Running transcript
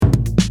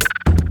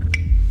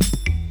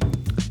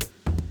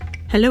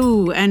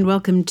Hello and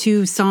welcome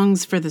to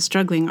Songs for the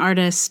Struggling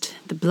Artist,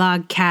 the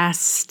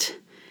blogcast.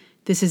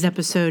 This is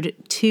episode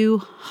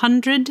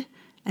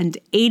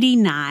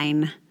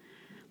 289.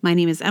 My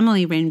name is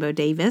Emily Rainbow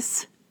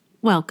Davis.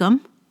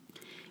 Welcome.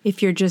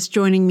 If you're just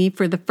joining me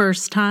for the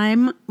first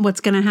time,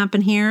 what's going to happen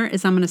here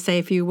is I'm going to say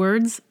a few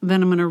words,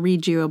 then I'm going to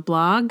read you a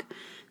blog,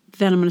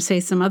 then I'm going to say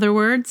some other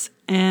words,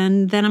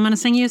 and then I'm going to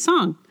sing you a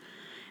song.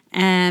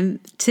 And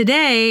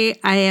today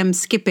I am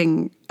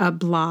skipping a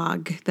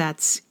blog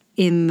that's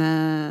in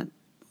the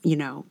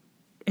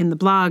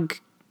blog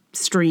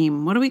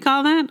stream. What do we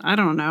call that? I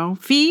don't know.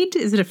 Feed?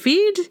 Is it a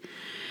feed?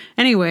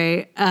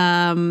 Anyway,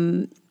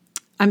 I'm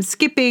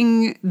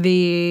skipping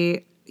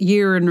the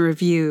year in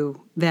review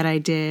that I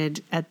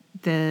did at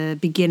the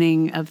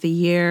beginning of the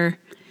year.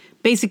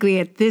 Basically,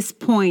 at this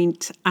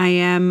point, I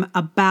am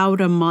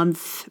about a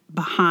month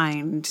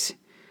behind.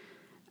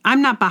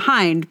 I'm not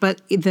behind,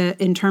 but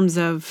in terms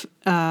of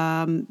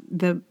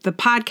the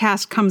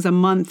podcast comes a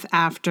month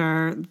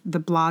after the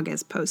blog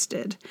is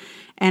posted.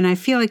 And I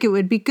feel like it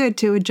would be good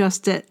to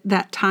adjust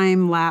that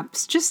time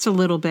lapse just a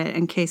little bit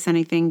in case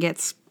anything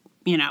gets,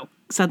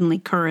 suddenly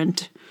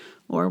current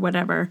or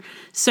whatever.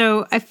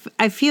 So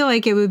I feel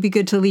like it would be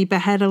good to leap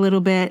ahead a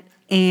little bit.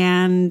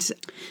 And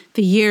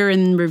the year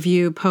in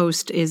review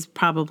post is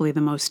probably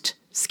the most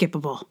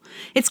skippable.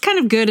 It's kind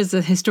of good as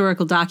a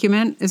historical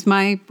document was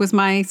my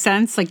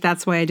sense. Like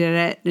that's why I did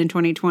it in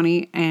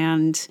 2020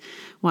 and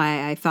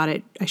why I thought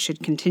I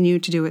should continue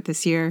to do it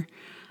this year.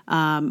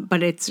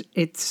 But let's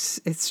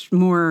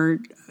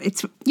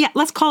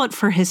call it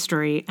for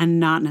history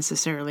and not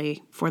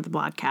necessarily for the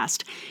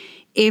blogcast.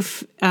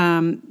 If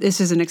this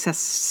is an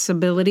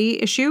accessibility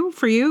issue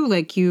for you,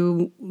 like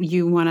you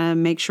want to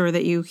make sure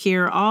that you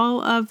hear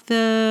all of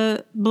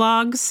the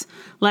blogs,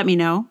 let me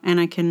know,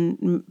 and I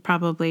can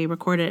probably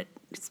record it,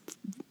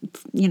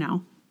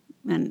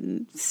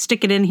 and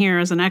stick it in here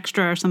as an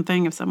extra or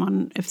something. If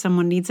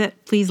someone needs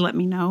it, please let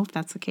me know if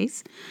that's the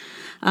case.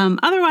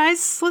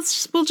 Otherwise,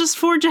 we'll just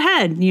forge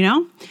ahead,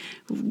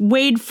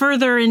 wade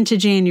further into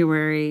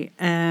January,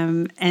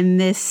 and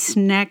this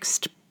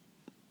next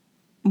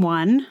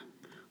one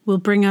will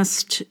bring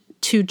us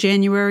to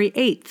January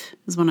 8th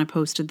is when I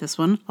posted this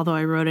one, although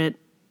I wrote it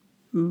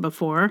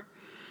before.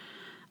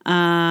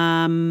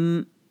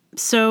 Anyway,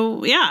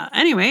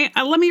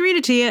 let me read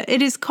it to you.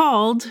 It is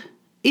called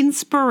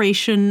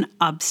Inspiration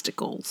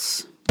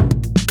Obstacles.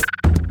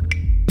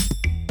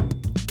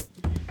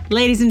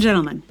 Ladies and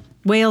gentlemen,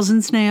 whales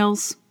and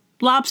snails,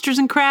 lobsters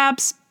and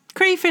crabs,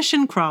 crayfish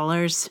and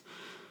crawlers,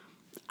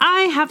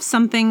 I have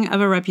something of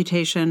a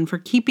reputation for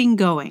keeping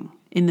going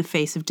in the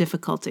face of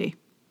difficulty.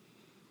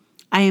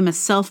 I am a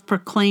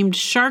self-proclaimed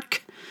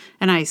shark,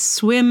 and I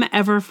swim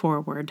ever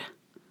forward.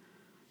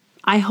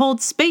 I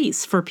hold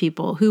space for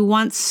people who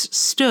once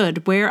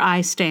stood where I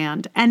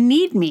stand and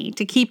need me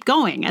to keep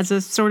going as a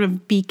sort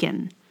of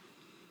beacon.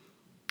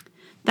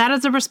 That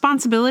is a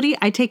responsibility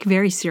I take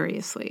very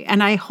seriously,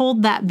 and I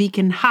hold that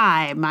beacon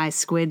high, my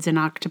squids and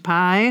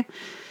octopi.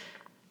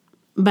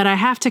 But I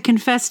have to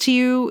confess to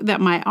you that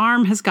my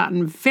arm has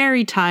gotten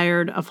very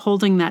tired of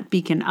holding that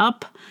beacon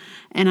up,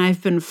 and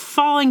I've been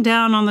falling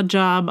down on the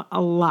job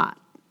a lot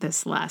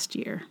this last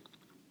year.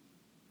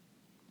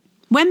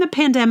 When the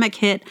pandemic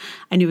hit,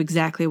 I knew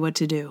exactly what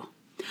to do.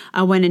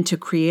 I went into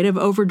creative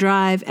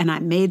overdrive and I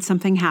made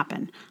something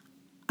happen.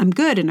 I'm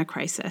good in a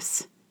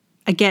crisis.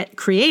 I get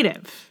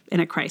creative in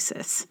a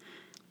crisis.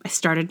 I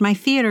started my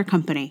theater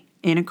company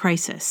in a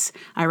crisis.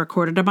 I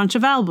recorded a bunch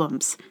of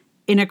albums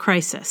in a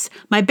crisis.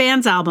 My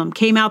band's album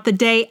came out the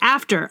day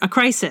after a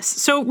crisis,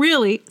 so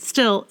really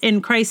still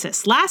in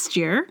crisis. Last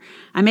year,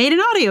 I made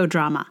an audio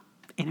drama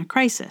in a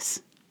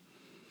crisis.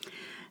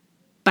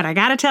 But I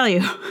gotta tell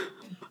you,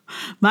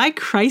 my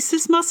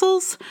crisis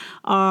muscles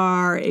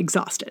are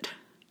exhausted.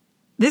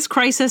 This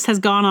crisis has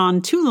gone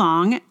on too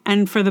long,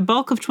 and for the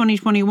bulk of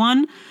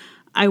 2021,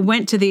 I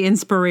went to the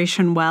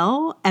inspiration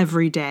well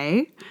every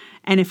day,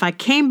 and if I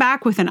came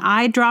back with an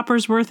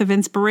eyedropper's worth of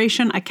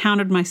inspiration, I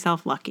counted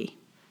myself lucky.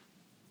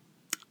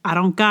 I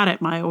don't got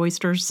it, my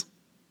oysters.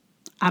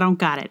 I don't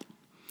got it.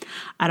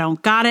 I don't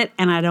got it,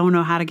 and I don't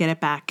know how to get it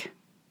back.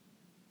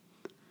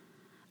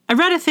 I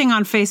read a thing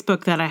on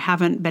Facebook that I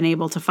haven't been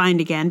able to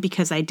find again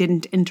because I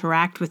didn't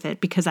interact with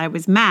it because I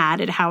was mad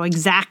at how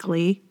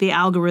exactly the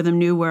algorithm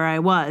knew where I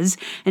was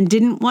and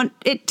didn't want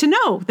it to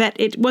know that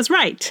it was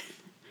right.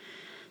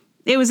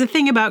 It was a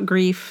thing about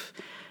grief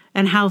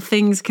and how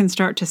things can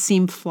start to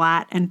seem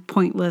flat and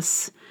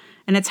pointless,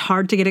 and it's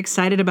hard to get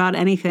excited about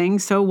anything,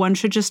 so one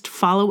should just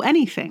follow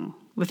anything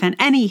with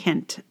any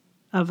hint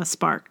of a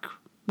spark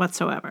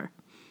whatsoever.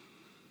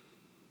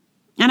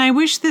 And I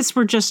wish this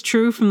were just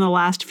true from the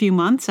last few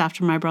months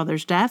after my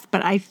brother's death,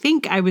 but I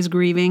think I was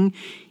grieving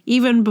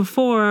even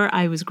before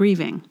I was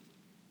grieving.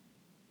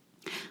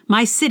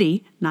 My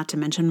city, not to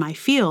mention my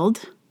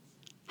field,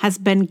 has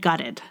been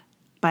gutted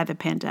by the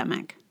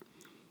pandemic.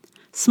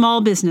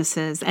 Small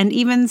businesses and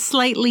even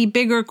slightly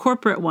bigger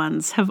corporate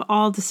ones have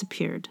all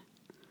disappeared.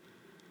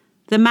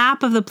 The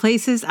map of the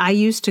places I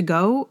used to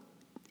go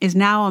is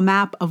now a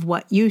map of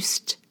what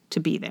used to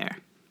be there.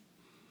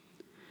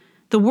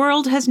 The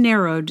world has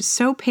narrowed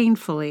so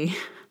painfully,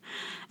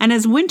 and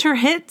as winter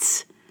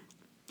hits,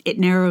 it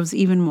narrows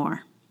even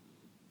more.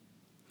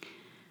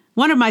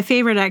 One of my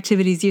favorite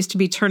activities used to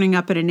be turning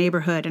up at a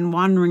neighborhood and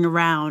wandering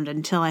around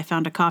until I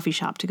found a coffee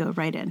shop to go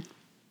right in.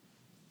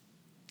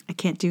 I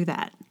can't do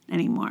that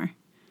anymore.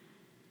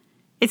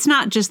 It's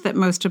not just that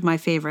most of my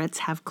favorites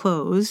have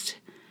closed.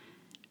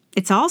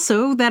 It's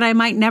also that I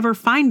might never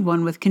find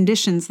one with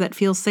conditions that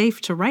feel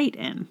safe to write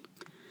in.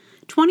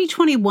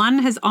 2021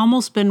 has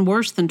almost been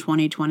worse than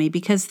 2020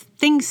 because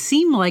things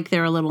seem like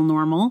they're a little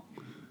normal,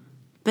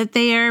 but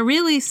they are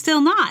really still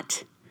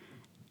not.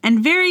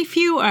 And very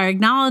few are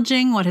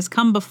acknowledging what has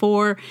come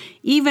before,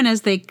 even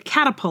as they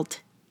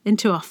catapult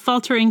into a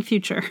faltering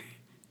future.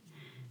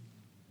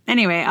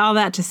 Anyway, all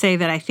that to say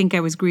that I think I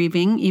was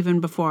grieving even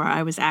before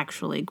I was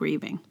actually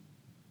grieving.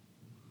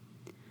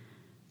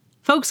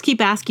 Folks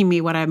keep asking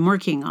me what I'm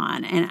working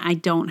on, and I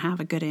don't have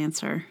a good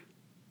answer.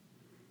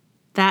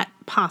 That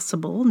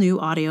possible new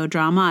audio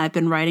drama I've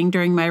been writing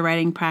during my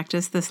writing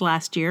practice this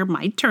last year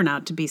might turn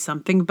out to be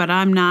something, but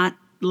I'm not,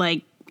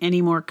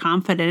 any more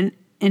confident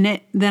in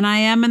it than I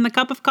am in the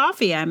cup of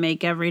coffee I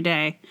make every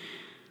day.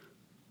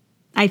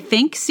 I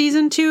think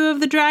season 2 of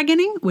The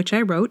Dragoning, which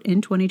I wrote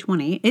in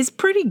 2020, is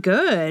pretty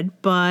good,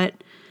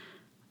 but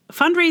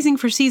fundraising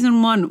for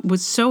season 1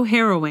 was so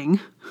harrowing.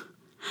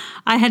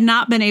 I had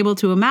not been able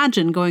to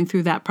imagine going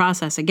through that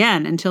process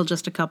again until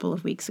just a couple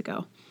of weeks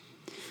ago.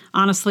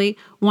 Honestly,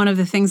 one of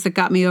the things that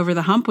got me over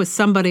the hump was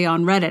somebody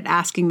on Reddit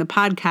asking the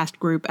podcast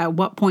group at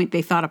what point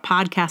they thought a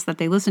podcast that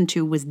they listened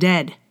to was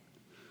dead.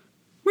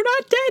 We're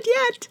not dead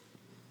yet.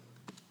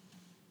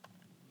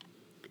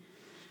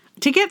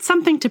 To get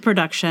something to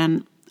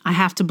production, I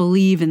have to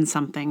believe in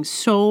something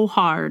so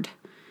hard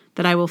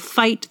that I will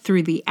fight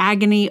through the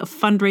agony of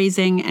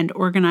fundraising and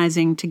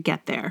organizing to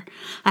get there.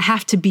 I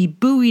have to be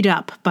buoyed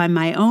up by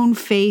my own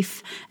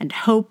faith and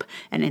hope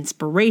and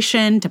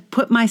inspiration to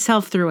put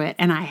myself through it,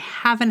 and I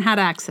haven't had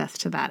access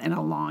to that in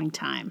a long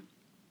time.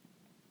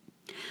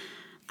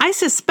 I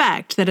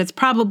suspect that it's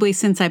probably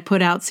since I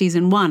put out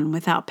season 1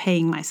 without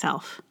paying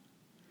myself.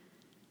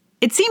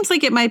 It seems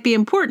like it might be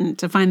important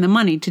to find the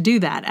money to do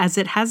that, as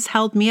it has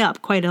held me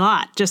up quite a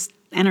lot, just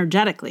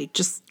energetically,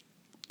 just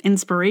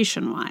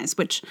inspiration-wise,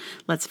 which,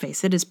 let's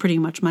face it, is pretty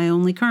much my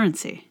only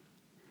currency.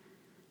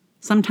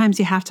 Sometimes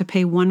you have to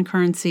pay one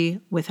currency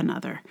with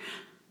another,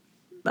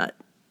 but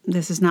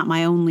this is not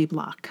my only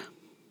block.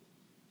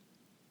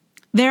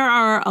 There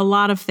are a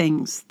lot of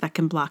things that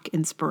can block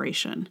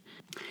inspiration.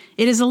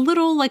 It is a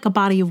little like a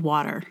body of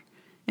water,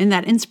 in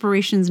that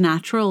inspiration's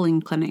natural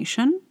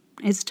inclination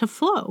is to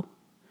flow.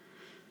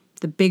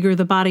 The bigger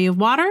the body of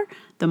water,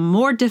 the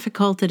more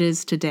difficult it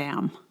is to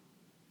dam.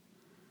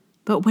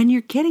 But when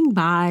you're getting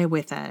by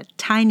with a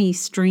tiny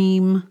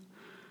stream,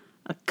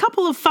 a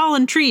couple of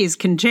fallen trees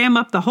can jam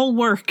up the whole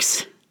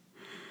works.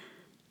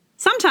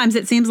 Sometimes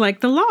it seems like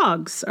the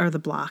logs are the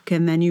block,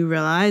 and then you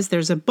realize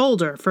there's a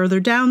boulder further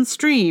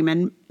downstream,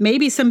 and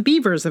maybe some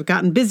beavers have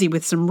gotten busy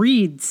with some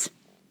reeds.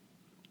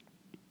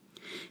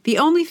 The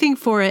only thing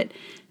for it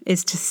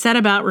is to set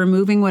about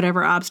removing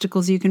whatever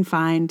obstacles you can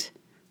find,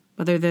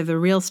 whether they're the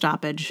real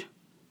stoppage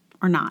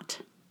or not.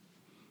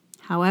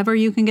 However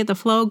you can get the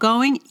flow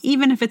going,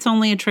 even if it's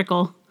only a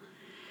trickle,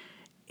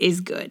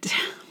 is good.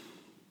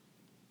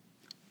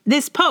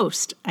 This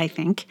post, I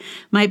think,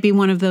 might be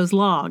one of those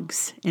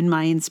logs in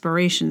my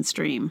inspiration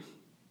stream.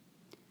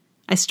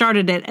 I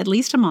started it at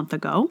least a month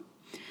ago.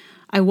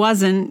 I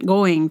wasn't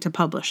going to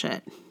publish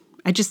it.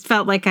 I just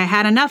felt like I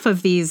had enough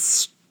of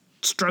these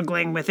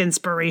struggling with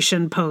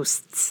inspiration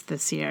posts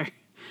this year.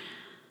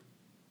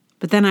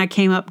 But then I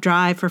came up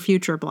dry for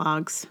future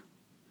blogs.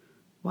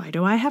 Why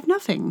do I have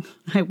nothing?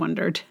 I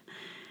wondered.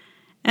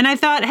 And I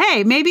thought,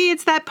 hey, maybe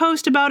it's that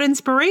post about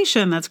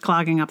inspiration that's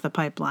clogging up the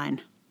pipeline.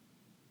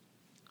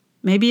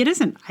 Maybe it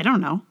isn't. I don't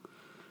know.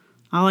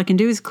 All I can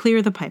do is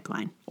clear the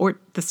pipeline, or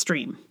the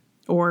stream,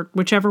 or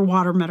whichever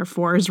water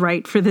metaphor is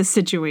right for this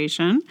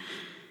situation,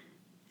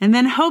 and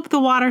then hope the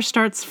water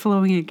starts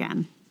flowing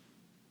again.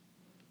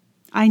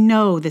 I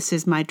know this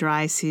is my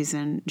dry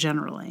season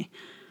generally,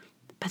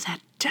 but that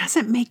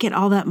doesn't make it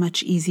all that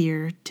much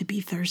easier to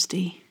be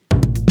thirsty.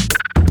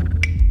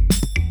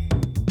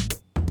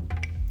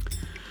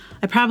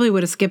 I probably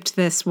would have skipped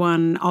this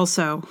one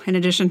also, in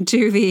addition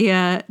to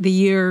the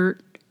year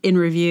in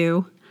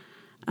review,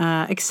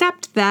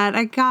 except that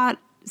I got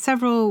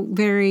several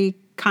very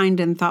kind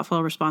and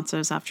thoughtful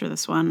responses after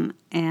this one.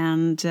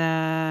 And,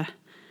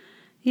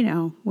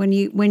 when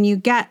you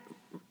get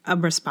a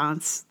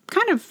response,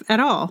 kind of at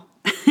all,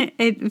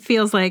 it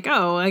feels like,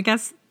 oh, I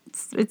guess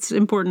it's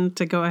important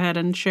to go ahead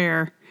and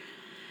share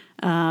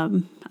a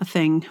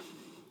thing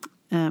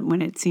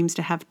when it seems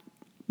to have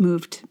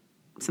moved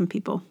some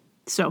people.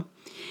 So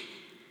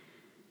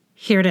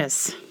here it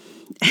is.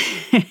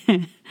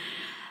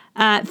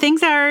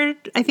 Things are,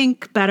 I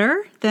think,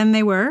 better than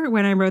they were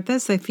when I wrote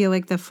this. I feel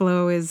like the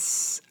flow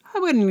is, I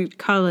wouldn't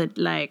call it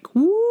like,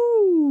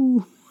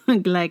 woo,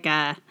 like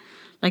a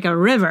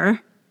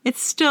river.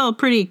 It's still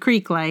pretty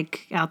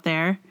creek-like out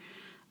there.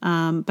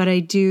 But I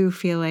do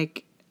feel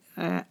like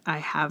I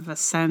have a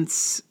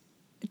sense.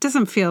 It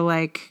doesn't feel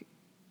like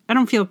I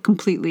don't feel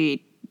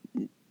completely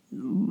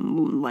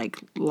like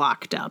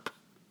locked up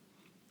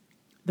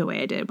the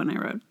way I did when I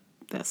wrote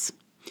this.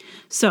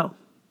 So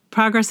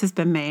progress has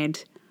been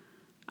made.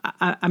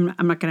 I'm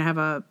not going to have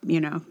a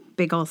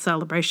big old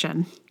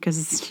celebration because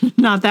it's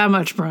not that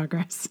much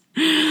progress,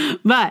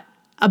 but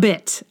a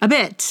bit.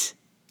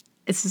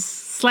 It's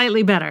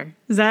slightly better.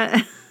 Is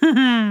that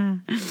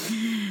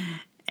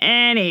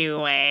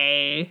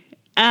anyway?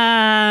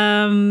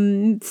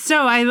 So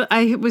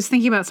I was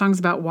thinking about songs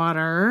about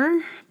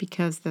water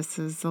because this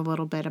is a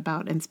little bit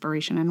about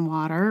inspiration in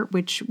water,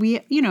 which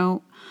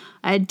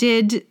I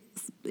did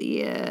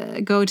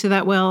go to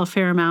that well a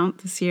fair amount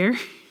this year.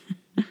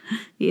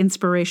 The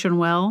inspiration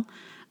well.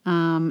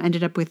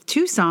 Ended up with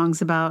 2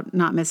 songs about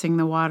not missing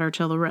the water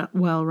till the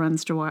well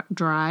runs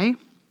dry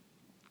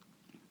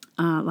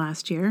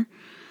last year.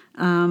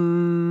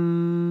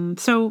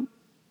 So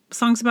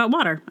songs about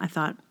water, I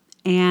thought.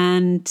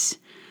 And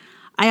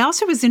I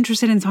also was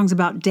interested in songs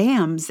about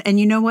dams. And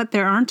you know what?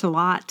 There aren't a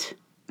lot.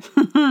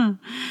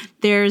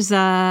 There's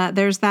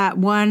that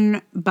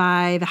one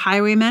by The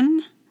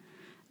Highwaymen,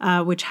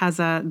 which has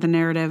the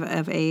narrative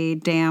of a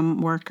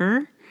dam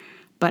worker.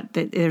 But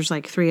there's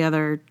like 3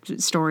 other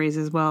stories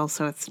as well.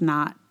 So it's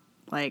not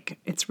like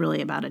it's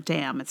really about a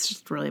dam. It's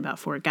just really about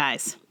 4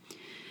 guys.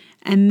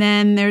 And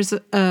then there's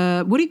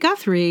Woody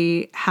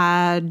Guthrie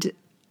had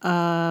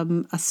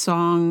a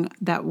song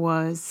that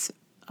was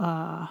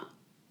an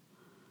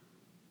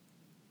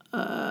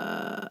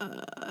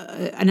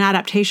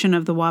adaptation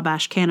of the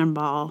Wabash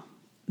Cannonball.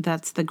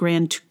 That's the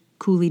Grand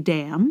Coulee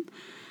Dam.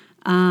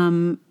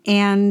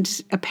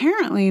 And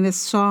apparently this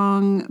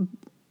song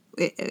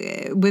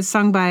was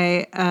sung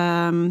by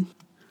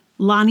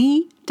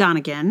Lonnie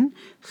Donegan,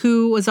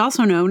 who was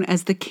also known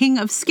as the King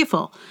of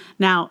Skiffle.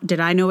 Now, did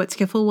I know what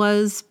skiffle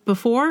was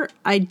before?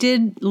 I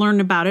did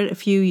learn about it a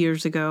few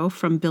years ago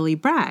from Billy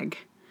Bragg.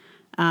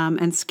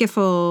 And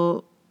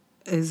skiffle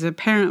is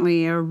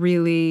apparently a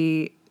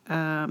really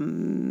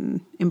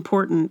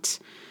important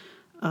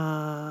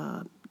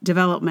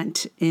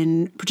development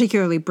in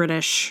particularly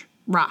British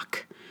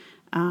rock.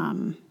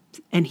 And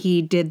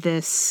he did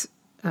this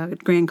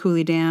Grand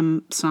Coulee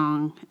Dam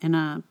song in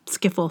a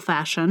skiffle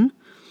fashion,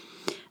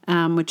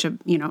 which,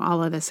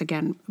 all of this,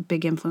 again,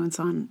 big influence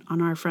on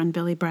our friend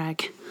Billy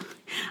Bragg.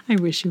 I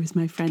wish he was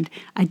my friend.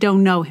 I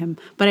don't know him,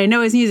 but I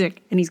know his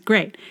music, and he's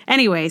great.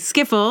 Anyway,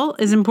 skiffle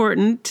is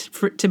important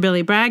to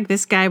Billy Bragg.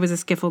 This guy was a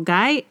skiffle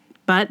guy,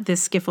 but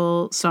this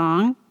skiffle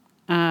song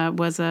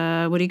was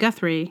a Woody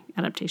Guthrie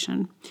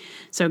adaptation.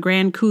 So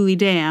Grand Coulee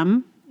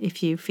Dam,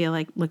 if you feel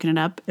like looking it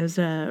up, is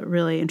a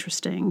really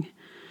interesting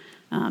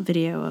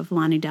video of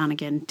Lonnie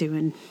Donegan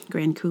doing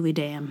Grand Coulee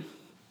Dam.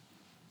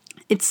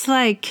 It's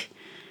like,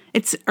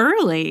 it's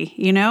early,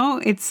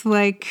 It's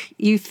like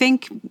you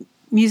think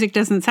music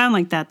doesn't sound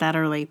like that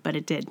early, but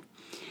it did.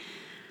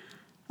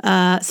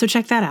 So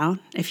check that out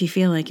if you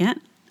feel like it.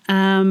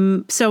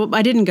 So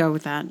I didn't go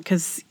with that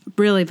because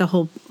really the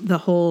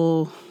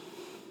whole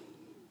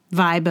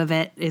vibe of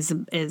it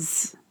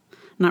is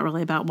not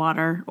really about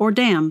water or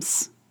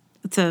dams.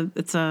 It's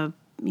a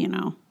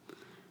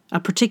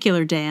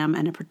particular dam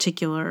and a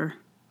particular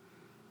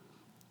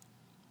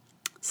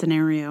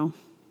scenario.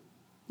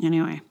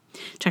 Anyway,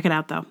 check it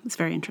out, though. It's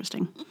very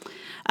interesting.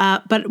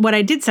 But what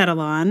I did settle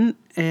on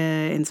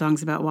in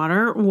Songs About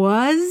Water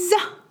was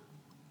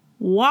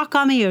Walk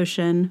on the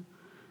Ocean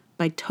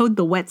by Toad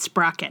the Wet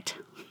Sprocket,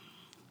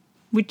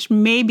 which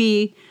may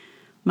be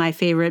my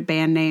favorite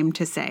band name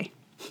to say.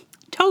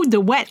 Toad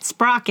the Wet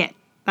Sprocket.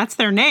 That's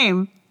their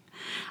name.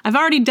 I've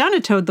already done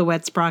a Toad the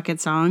Wet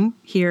Sprocket song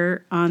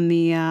here on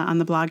the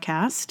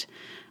blogcast.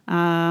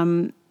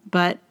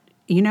 But,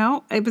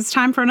 it was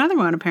time for another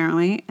one,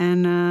 apparently.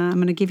 And I'm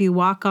going to give you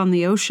Walk on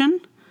the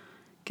Ocean,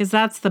 because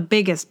that's the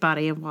biggest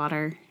body of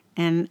water.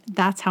 And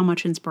that's how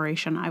much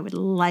inspiration I would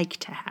like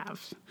to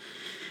have.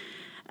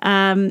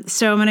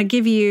 So I'm going to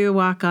give you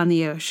Walk on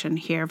the Ocean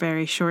here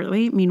very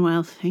shortly.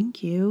 Meanwhile,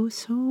 thank you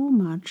so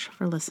much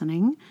for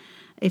listening.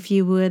 If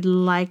you would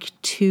like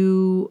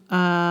to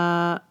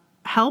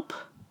help,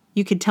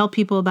 you could tell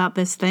people about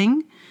this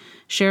thing,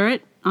 share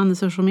it on the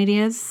social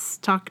medias,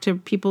 talk to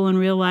people in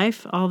real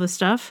life, all the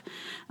stuff.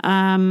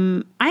 I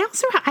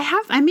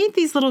made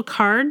these little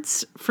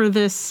cards for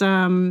this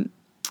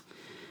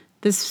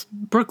this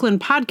Brooklyn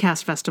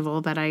Podcast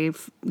Festival that I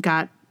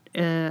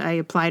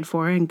applied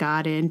for and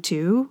got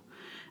into.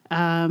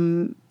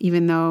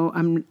 Even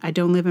though I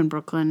don't live in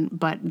Brooklyn,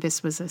 but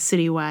this was a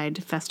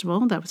citywide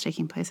festival that was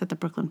taking place at the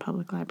Brooklyn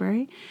Public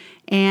Library.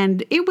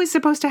 And it was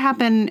supposed to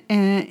happen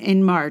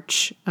in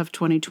March of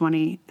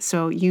 2020.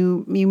 So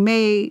you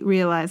may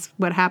realize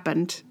what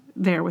happened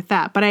there with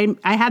that. But I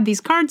had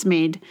these cards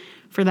made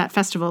for that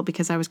festival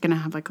because I was going to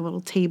have like a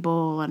little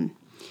table. And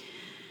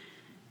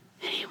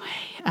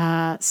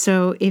anyway,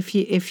 so if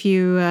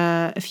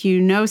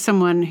you know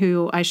someone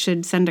who I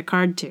should send a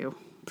card to,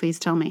 please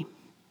tell me.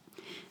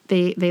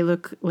 They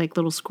look like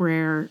little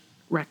square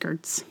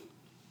records.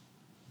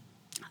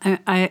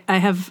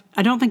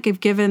 I don't think I've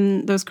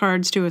given those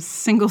cards to a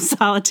single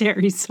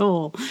solitary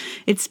soul.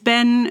 It's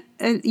been,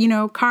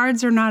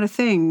 cards are not a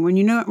thing when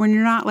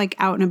you're not like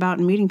out and about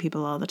and meeting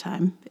people all the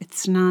time.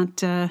 It's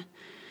not, you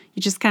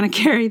just kind of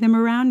carry them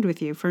around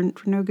with you for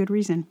no good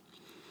reason.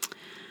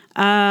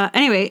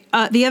 Anyway,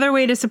 the other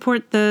way to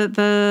support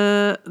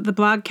the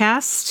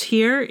blogcast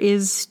here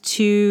is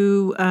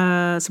to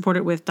support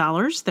it with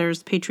dollars.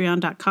 There's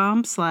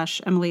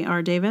patreon.com/Emily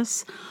R.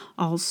 Davis.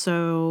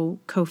 Also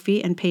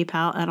Ko-fi and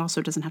PayPal. It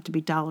also doesn't have to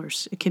be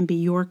dollars. It can be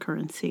your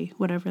currency,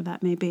 whatever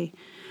that may be.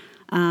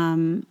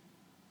 I'm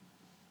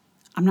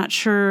not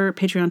sure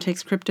Patreon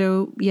takes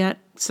crypto yet,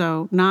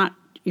 so not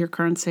your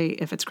currency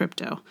if it's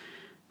crypto.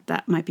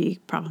 That might be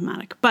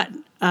problematic. But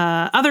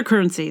other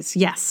currencies,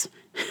 yes.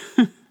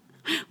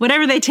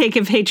 Whatever they take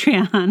in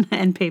Patreon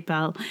and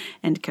PayPal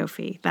and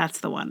Ko-fi,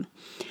 that's the one.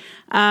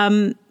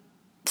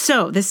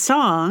 So this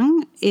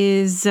song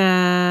is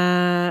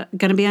going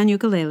to be on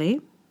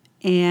ukulele.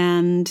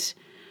 And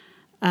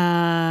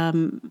I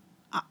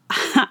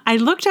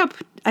looked up,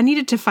 I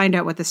needed to find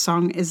out what this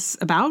song is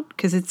about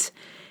because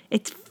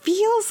it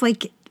feels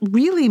like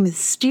really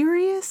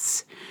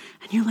mysterious.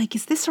 And you're like,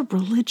 is this a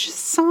religious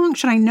song?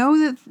 Should I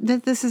know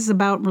that this is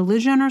about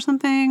religion or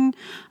something?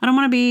 I don't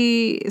want to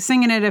be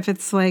singing it if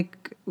it's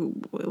like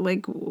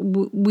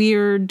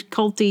weird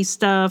culty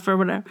stuff or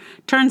whatever.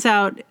 Turns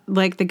out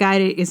like the guy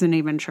isn't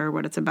even sure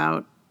what it's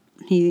about.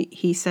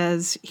 He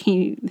says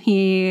he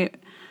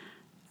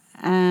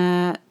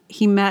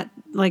met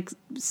like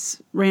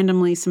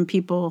randomly some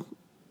people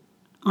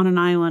on an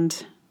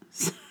island.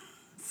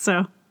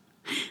 So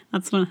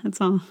that's all it's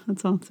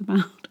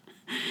about.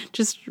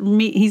 Just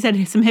meet, he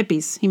said some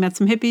hippies. He met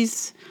some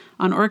hippies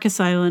on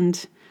Orcas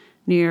Island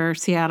near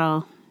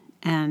Seattle.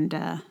 And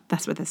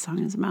that's what this song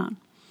is about.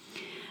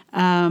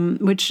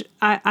 Which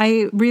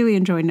I really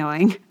enjoy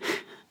knowing.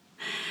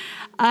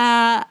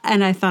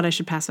 And I thought I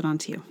should pass it on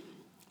to you.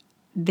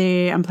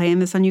 I'm playing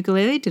this on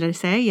ukulele. Did I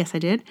say? Yes, I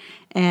did.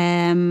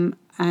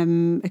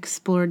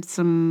 Explored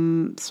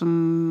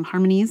some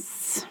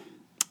harmonies,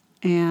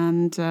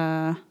 and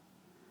I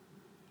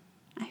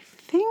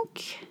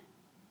think.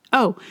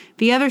 Oh,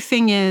 the other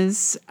thing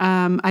is,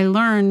 I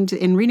learned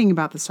in reading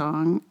about the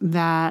song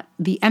that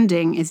the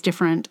ending is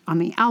different on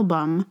the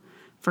album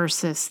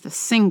versus the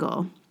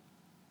single,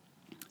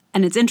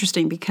 and it's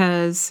interesting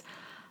because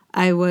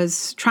I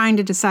was trying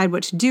to decide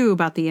what to do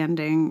about the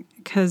ending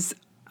because.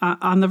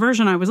 On the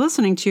version I was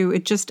listening to,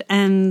 it just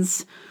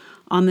ends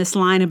on this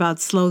line about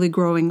slowly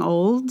growing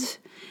old.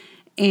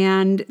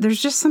 And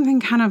there's just something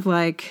kind of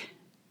like,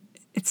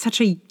 it's such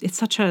a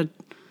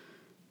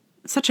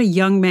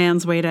young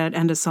man's way to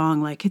end a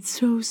song. Like, it's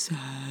so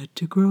sad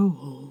to grow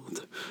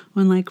old.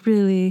 When like,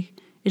 really,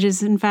 it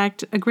is in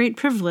fact a great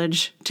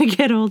privilege to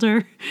get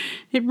older.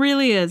 It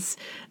really is.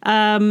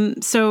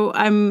 So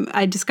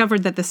I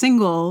discovered that the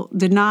single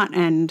did not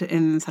end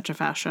in such a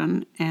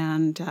fashion,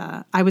 and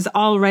I was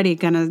already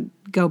gonna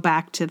go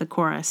back to the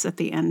chorus at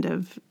the end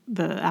of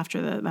after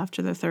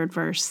the third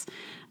verse,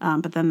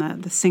 but then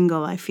the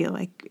single I feel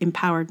like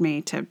empowered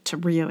me to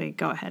really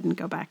go ahead and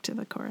go back to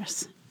the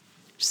chorus.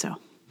 So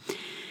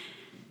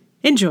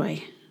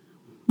enjoy.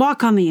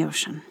 Walk on the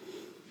Ocean.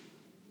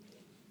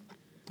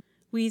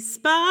 We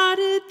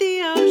spotted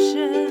the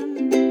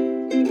ocean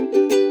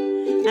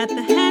at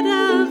the head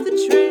of the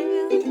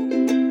trail.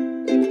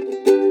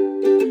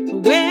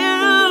 Where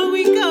are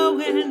we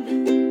going?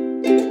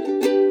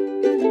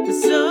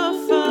 We're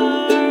so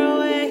far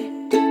away.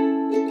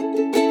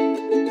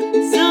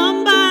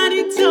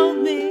 Somebody told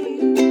me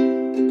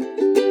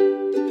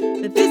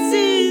that this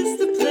is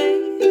the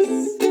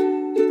place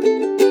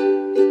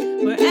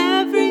where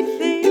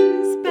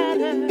everything's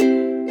better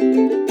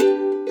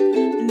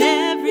and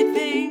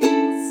everything.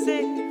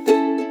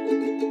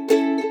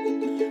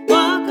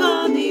 Walk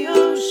on the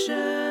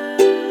ocean.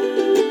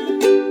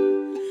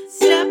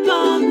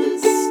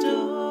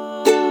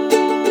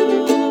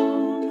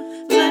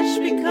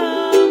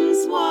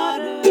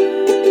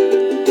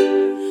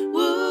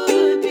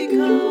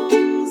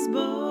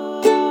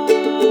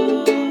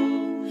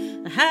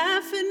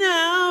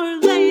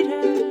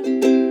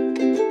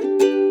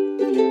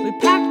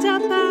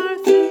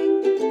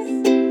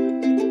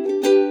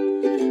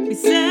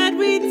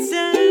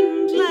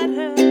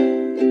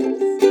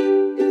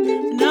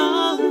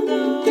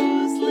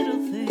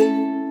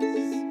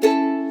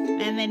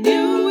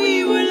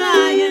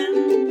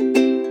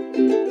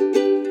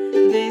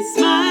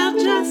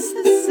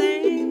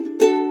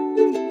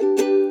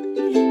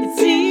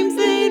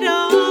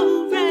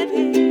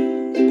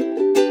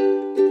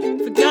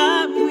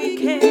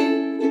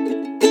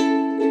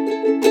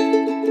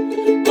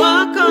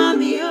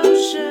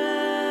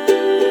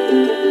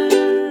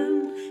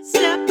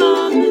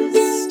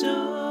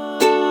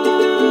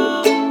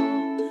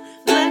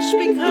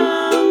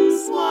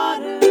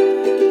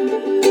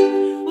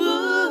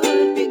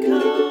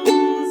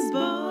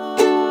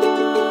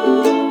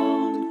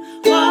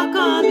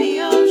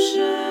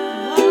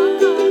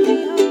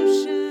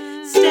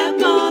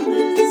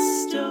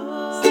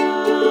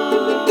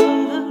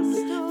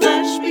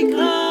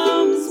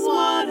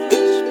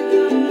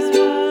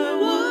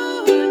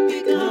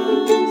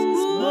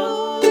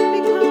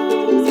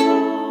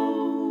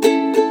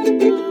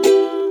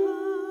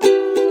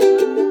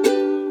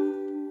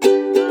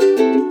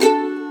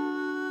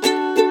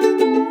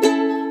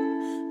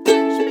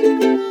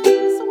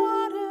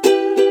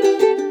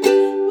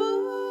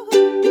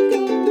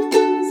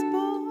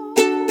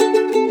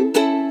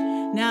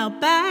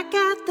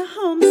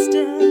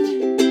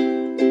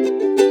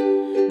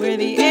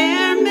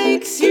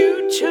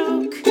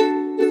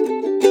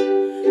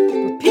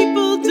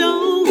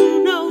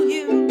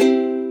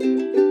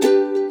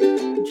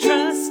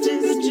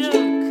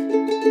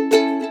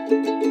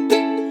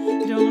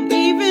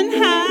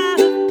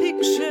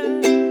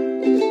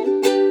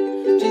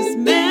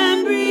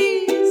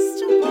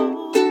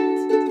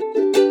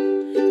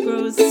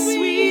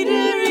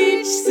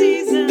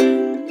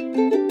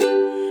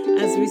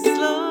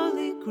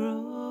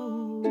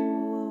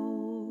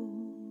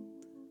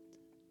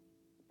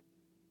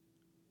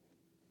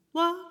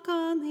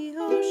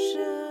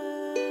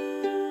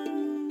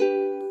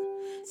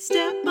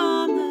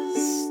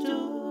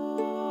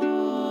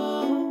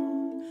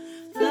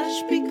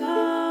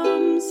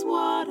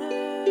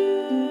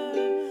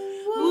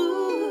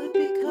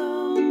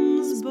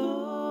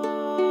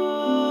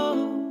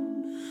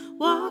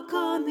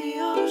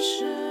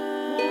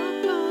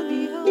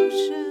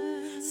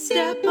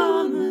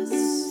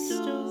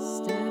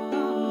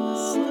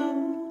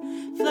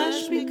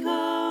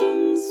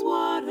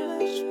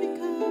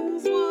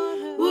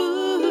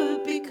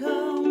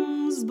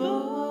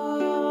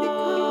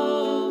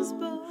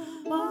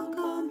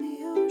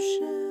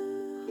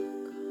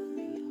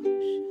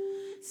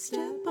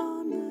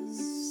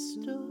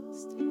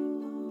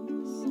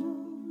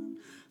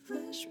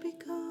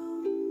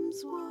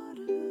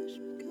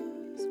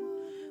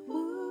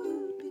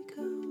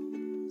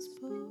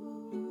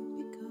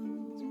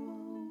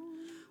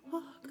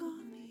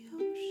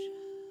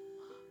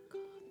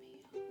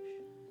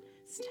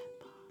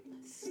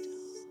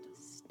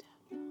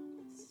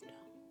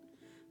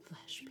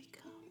 flesh be good.